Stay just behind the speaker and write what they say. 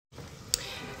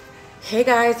Hey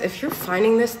guys, if you're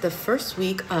finding this the first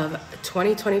week of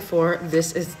 2024,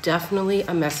 this is definitely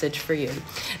a message for you.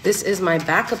 This is my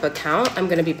backup account. I'm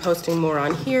going to be posting more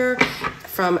on here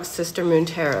from Sister Moon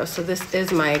Tarot. So this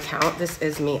is my account. This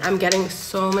is me. I'm getting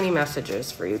so many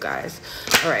messages for you guys.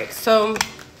 All right, so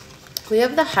we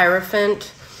have the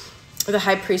Hierophant, the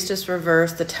High Priestess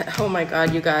reverse, oh my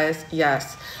God, you guys,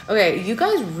 yes. Okay, you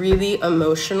guys really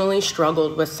emotionally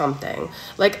struggled with something.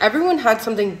 Like everyone had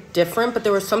something different, but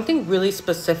there was something really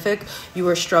specific you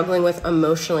were struggling with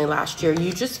emotionally last year.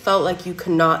 You just felt like you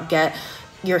could not get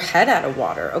your head out of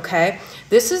water, okay?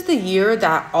 This is the year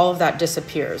that all of that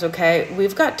disappears, okay?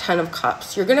 We've got 10 of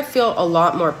Cups. You're gonna feel a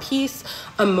lot more peace,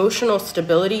 emotional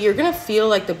stability. You're gonna feel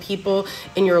like the people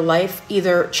in your life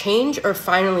either change or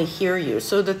finally hear you.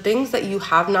 So the things that you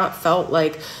have not felt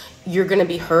like you're going to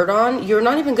be heard on, you're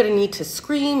not even going to need to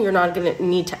scream. You're not going to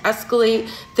need to escalate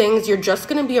things. You're just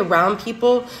going to be around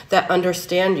people that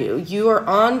understand you. You are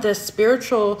on this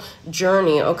spiritual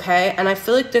journey, okay? And I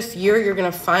feel like this year you're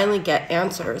going to finally get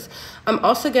answers. I'm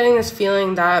also getting this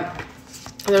feeling that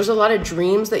there's a lot of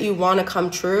dreams that you want to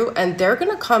come true, and they're going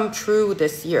to come true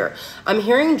this year. I'm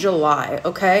hearing July,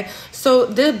 okay? So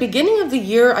the beginning of the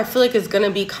year, I feel like is going to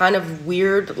be kind of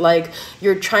weird. Like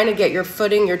you're trying to get your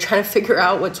footing. You're trying to figure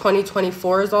out what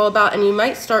 2024 is all about, and you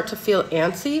might start to feel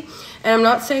antsy. And I'm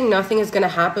not saying nothing is going to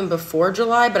happen before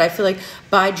July, but I feel like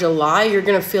by July, you're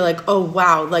going to feel like, oh,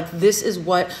 wow, like this is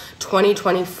what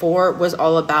 2024 was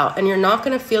all about. And you're not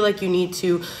going to feel like you need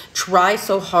to try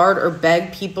so hard or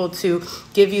beg people to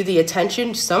give you the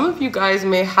attention. Some of you guys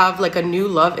may have like a new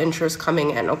love interest coming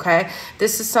in, okay?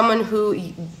 This is someone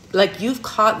who, like, you've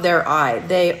caught their eye.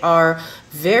 They are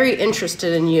very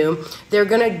interested in you. They're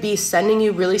gonna be sending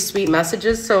you really sweet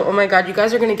messages. So, oh my God, you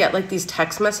guys are gonna get like these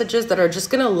text messages that are just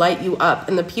gonna light you up.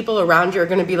 And the people around you are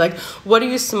gonna be like, what are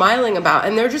you smiling about?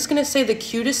 And they're just gonna say the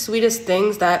cutest, sweetest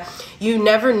things that you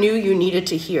never knew you needed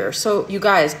to hear. So you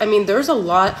guys, I mean, there's a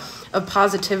lot of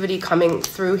positivity coming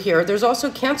through here. There's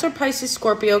also Cancer, Pisces,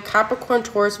 Scorpio, Capricorn,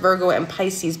 Taurus, Virgo, and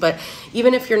Pisces. But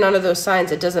even if you're none of those signs,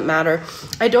 it doesn't matter.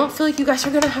 I don't feel like you guys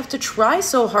are going to have to try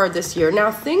so hard this year. Now,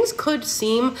 things could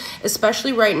seem,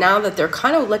 especially right now, that they're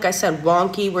kind of, like I said,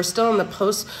 wonky. We're still in the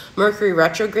post-Mercury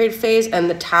retrograde phase, and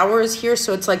the Tower is here.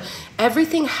 So it's like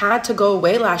everything had to go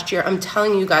away last year. I'm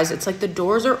telling you guys, it's like the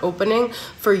doors are opening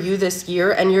for you this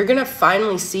year, and you're going to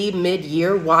finally see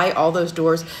mid-year why all those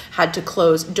doors had to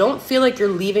close. Don't feel like you're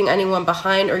leaving anyone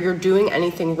behind or you're doing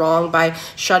anything wrong by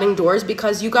shutting doors,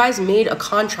 because you guys made a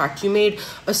contract. You made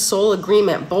a soul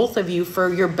agreement, both of you,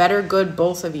 for your better good,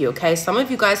 both of you, okay? Some of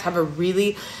you guys have a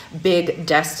really big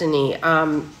destiny.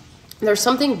 There's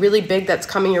something really big that's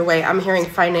coming your way. I'm hearing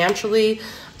financially,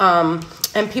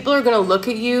 and people are going to look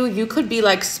at you. You could be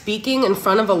like speaking in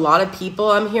front of a lot of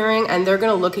people, I'm hearing, and they're going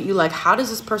to look at you like, how does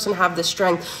this person have the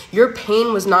strength? Your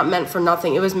pain was not meant for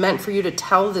nothing. It was meant for you to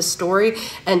tell this story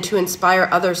and to inspire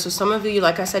others. So some of you,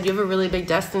 like I said, you have a really big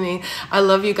destiny. I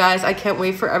love you guys. I can't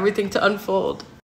wait for everything to unfold.